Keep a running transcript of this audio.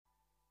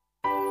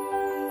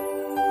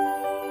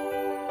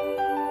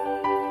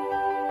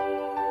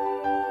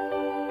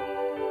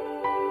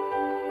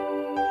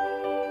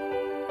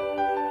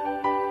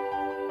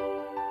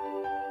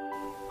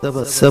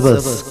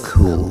Sabbath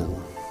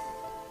School.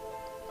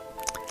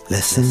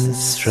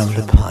 Lessons from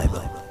the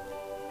Bible.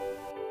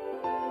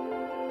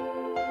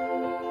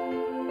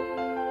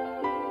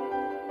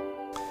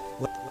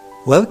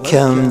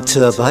 Welcome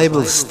to our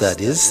Bible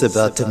studies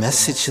about the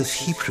message of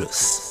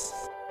Hebrews.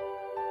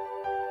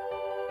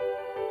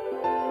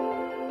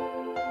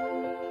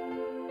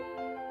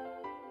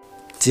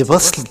 The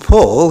Apostle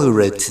Paul, who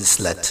wrote this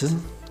letter,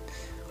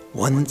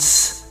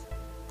 wants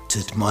to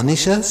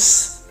admonish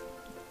us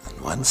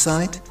on one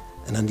side,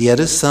 and on the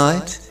other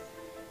side,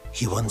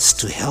 he wants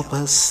to help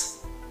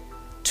us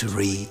to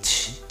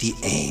reach the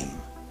aim,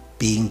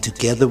 being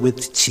together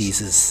with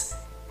Jesus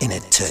in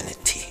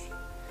eternity.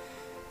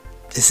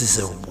 This is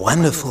a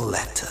wonderful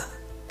letter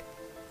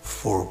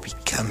for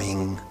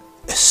becoming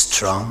a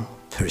strong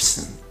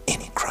person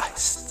in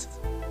Christ.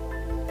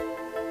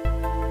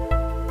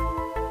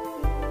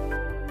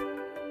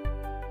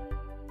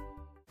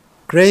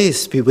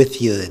 Grace be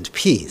with you and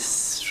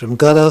peace from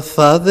God our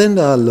Father and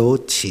our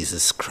Lord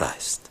Jesus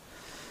Christ.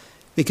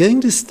 We're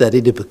going to study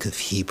the book of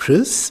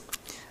Hebrews,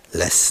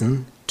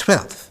 lesson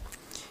 12,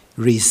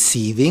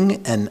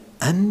 Receiving an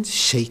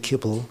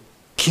Unshakable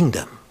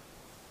Kingdom.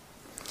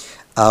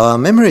 Our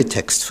memory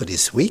text for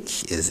this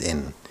week is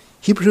in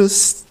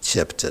Hebrews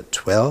chapter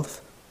 12,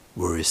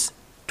 verse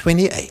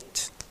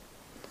 28.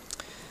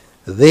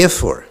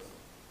 Therefore,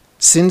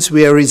 since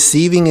we are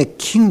receiving a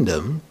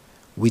kingdom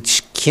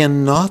which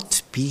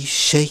cannot be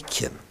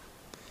shaken,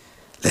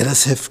 let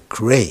us have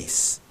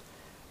grace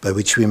by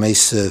which we may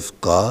serve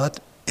God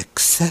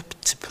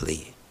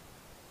acceptably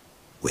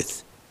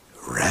with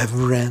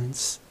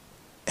reverence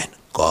and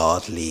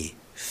godly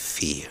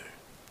fear.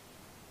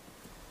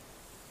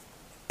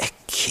 A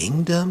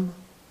kingdom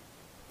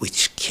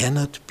which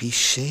cannot be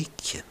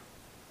shaken.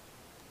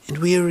 And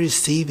we are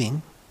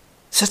receiving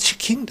such a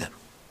kingdom.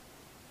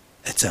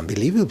 It's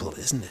unbelievable,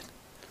 isn't it?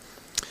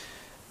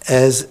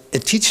 As a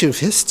teacher of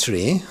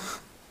history,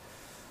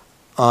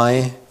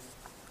 I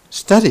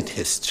studied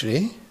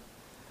history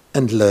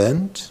and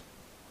learned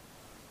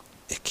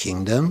a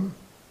kingdom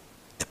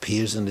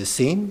appears on the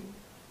scene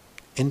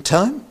in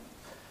time,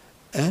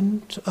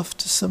 and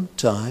after some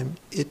time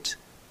it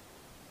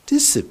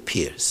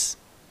disappears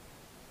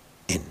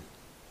in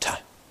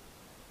time.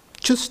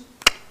 Just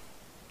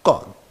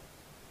gone.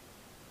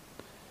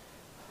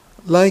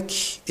 Like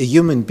a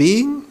human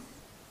being,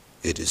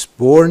 it is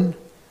born,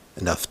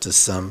 and after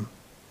some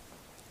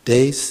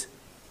days,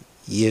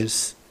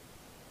 years,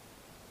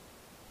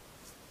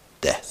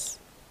 death.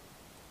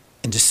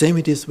 And the same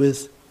it is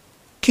with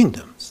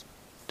kingdoms.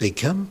 They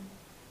come,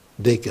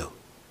 they go.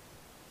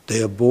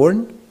 They are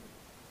born,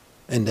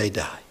 and they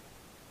die.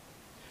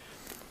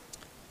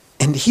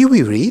 And here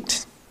we read,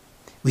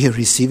 we are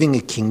receiving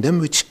a kingdom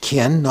which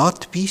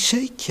cannot be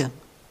shaken,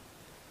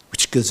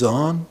 which goes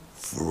on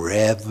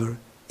forever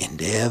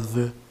and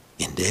ever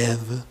and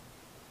ever.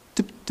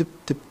 Tip, tip,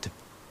 tip, tip.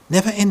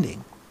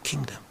 Never-ending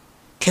kingdom,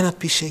 cannot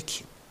be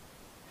shaken.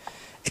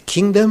 A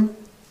kingdom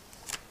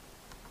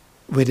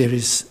where there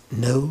is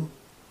no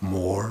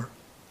more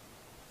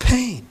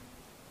pain,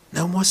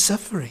 no more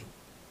suffering,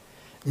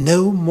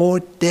 no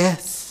more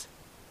death.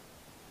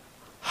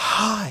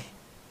 High,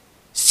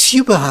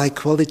 super high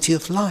quality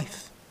of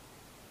life.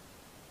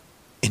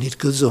 And it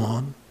goes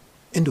on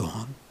and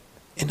on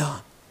and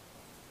on.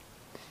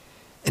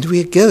 And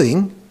we are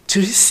going to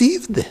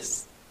receive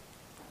this.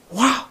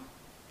 Wow!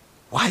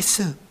 Why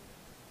so?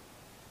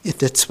 Yet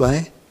that's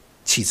why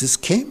Jesus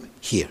came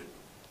here,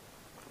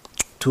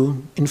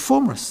 to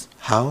inform us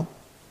how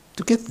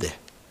to get there.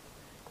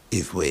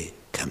 If we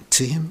come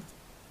to him,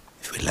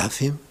 if we love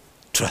him,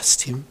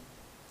 trust him,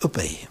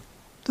 obey him.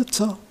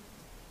 That's all.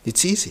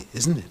 It's easy,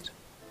 isn't it?